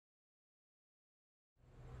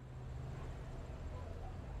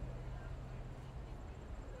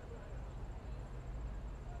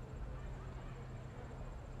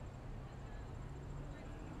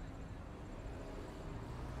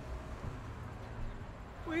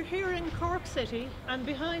We're here in Cork City, and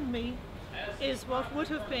behind me is what would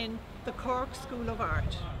have been the Cork School of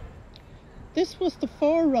Art. This was the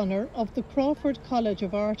forerunner of the Crawford College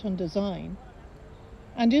of Art and Design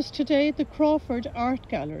and is today the Crawford Art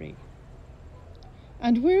Gallery.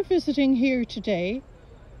 And we're visiting here today,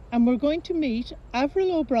 and we're going to meet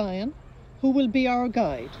Avril O'Brien, who will be our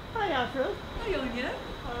guide. Hi Avril. Hi Anya.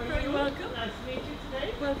 Very welcome. Nice to meet you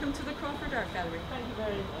today. Welcome to the Crawford Art Gallery. Thank you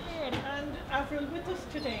very much. And Avril, with us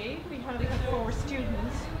today we have 4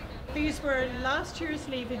 students. These were last year's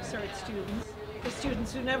Leaving Cert students, the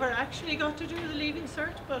students who never actually got to do the Leaving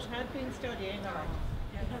Cert but had been studying art.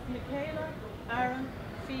 We have Michaela, Aaron,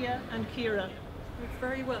 Fia and Ciara. You're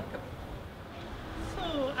very welcome.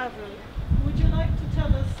 So Avril, would you like to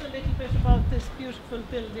tell us a little bit about this beautiful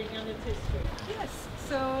building and its history? Yes,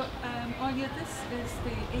 so Anya, this is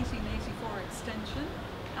the 1884 extension,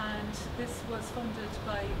 and this was funded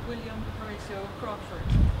by William Horatio Crawford.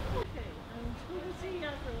 Okay, and who was he,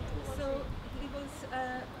 Avril? So he was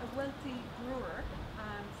a wealthy brewer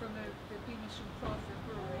from the Beamish and Crawford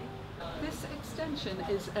Brewery. This extension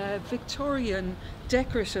is a Victorian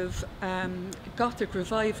decorative Gothic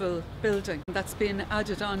revival building that's been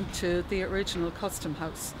added on to the original custom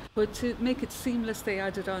house. But to make it seamless, they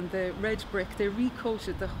added on the red brick. They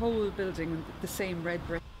recoated the whole building with the same red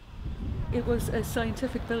brick. It was a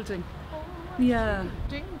scientific building. Yeah.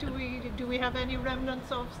 Do we have any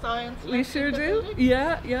remnants of science? We sure do.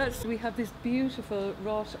 Yeah, yes. We have these beautiful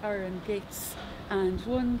wrought iron gates, and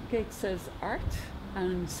one gate says art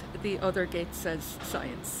and the other gate says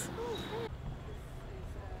science.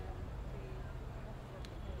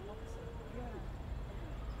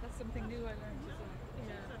 That's something new I learned as well.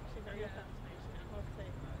 Yeah, it's actually very fascinating, I must say.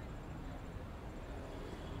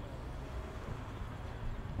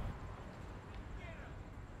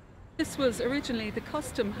 This was originally the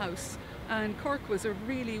custom house, and Cork was a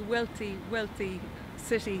really wealthy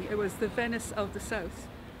city. It was the Venice of the south.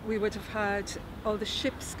 We would have had all the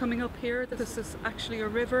ships coming up here. This is actually a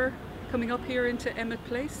river coming up here into Emmet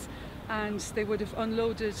Place, and they would have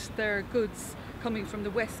unloaded their goods coming from the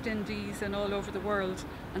West Indies and all over the world,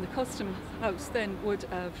 and the custom house then would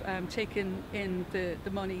have taken in the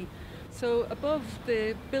money. So above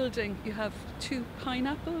the building you have 2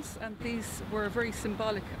 pineapples, and these were very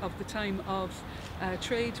symbolic of the time of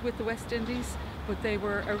trade with the West Indies, but they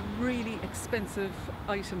were a really expensive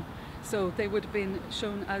item. So they would have been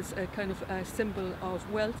shown as a kind of a symbol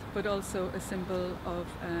of wealth, but also a symbol of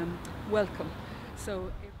welcome.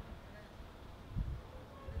 So,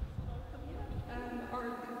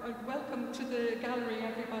 welcome to the gallery,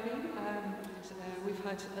 everybody. We've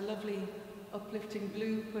had a lovely uplifting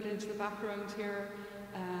blue put into the background here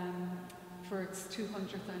for its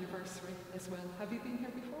 200th anniversary as well. Have you been here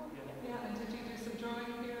before? Yeah. And did you do some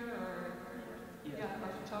drawing here, or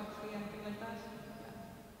or photography, anything like that?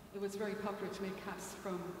 It was very popular to make casts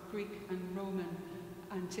from Greek and Roman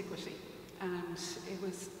antiquity, and it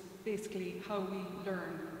was basically how we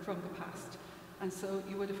learn from the past. And so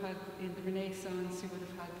you would have had in the Renaissance, you would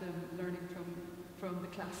have had them learning from the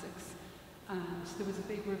classics, and there was a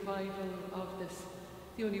big revival of this.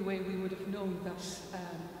 The only way we would have known that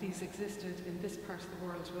these existed in this part of the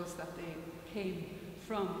world was that they came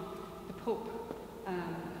from the Pope,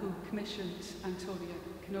 who commissioned Antonia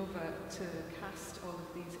Canova to cast all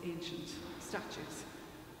of these ancient statues,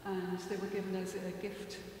 and they were given as a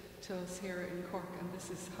gift to us here in Cork, and this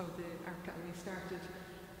is how the art gallery started.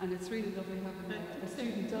 And it's really lovely having a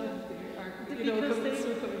student of the art, because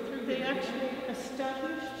they actually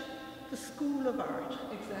established the School of Art.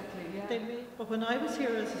 Exactly, yeah. But when I was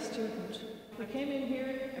here as a student, we came in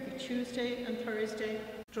here every Tuesday and Thursday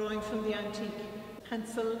drawing from the antique,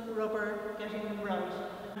 pencil, rubber, getting them right.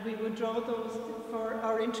 We would draw those for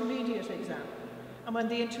our intermediate exam. And when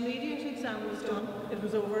the intermediate exam was done, it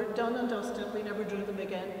was over, done and dusted, we never drew them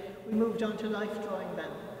again. We moved on to life drawing then.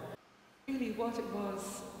 Really what it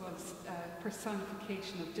was a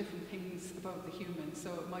personification of different things about the human.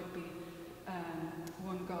 So it might be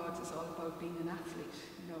one god is all about being an athlete,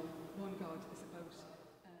 one god is about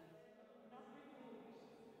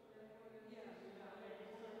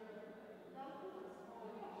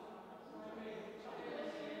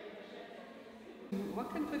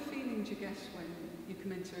What kind of a feeling do you get when you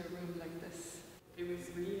come into a room like this? It was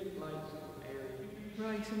really light and airy.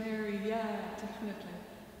 Right, and airy, yeah, definitely.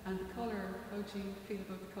 And the colour, how do you feel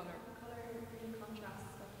about the colour? The colour really contrasts,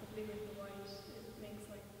 like the blue and the white. It makes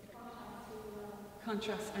like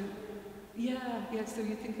contrast, and yeah, so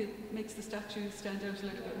you think it makes the statue stand out a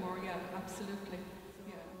little bit more? Yeah, absolutely.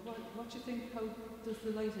 Yeah. What do you think? How does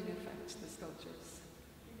the lighting affect the sculptures?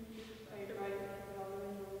 Right, all the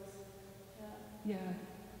windows. Yeah.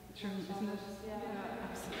 True, isn't it? Yeah,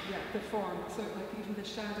 absolutely. Yeah, the form. So like even the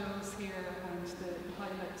shadows here and the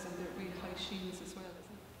highlights and the real high sheens as well.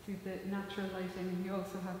 See the natural lighting, and you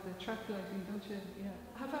also have the track lighting, don't you? Yeah.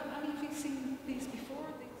 Have any of you seen these before?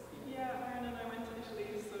 Yeah, Aaron and I went to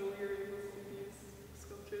Italy, so we were able to see these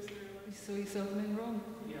sculptures in real life. So you saw them in Rome?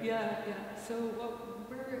 Yeah. So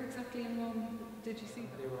where exactly in Rome did you see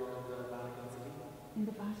them? They were all in the Vatican City. In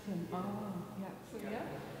the Vatican? Oh, yeah. So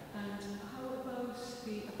And how about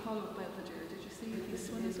the Apollo Belvedere? Did you see this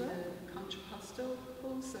one as well? The contrapposto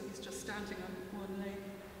pose, so he's just standing on one leg.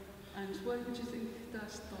 And why would you think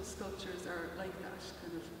that those sculptures are like that?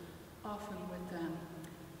 Kind of often with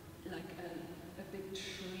like a big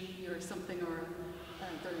tree or something, or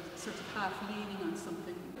they're sort of half leaning on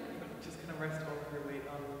something. Just kind of rest over your weight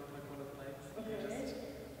on like one of the legs. Okay. Just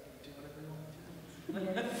do whatever you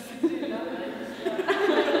want.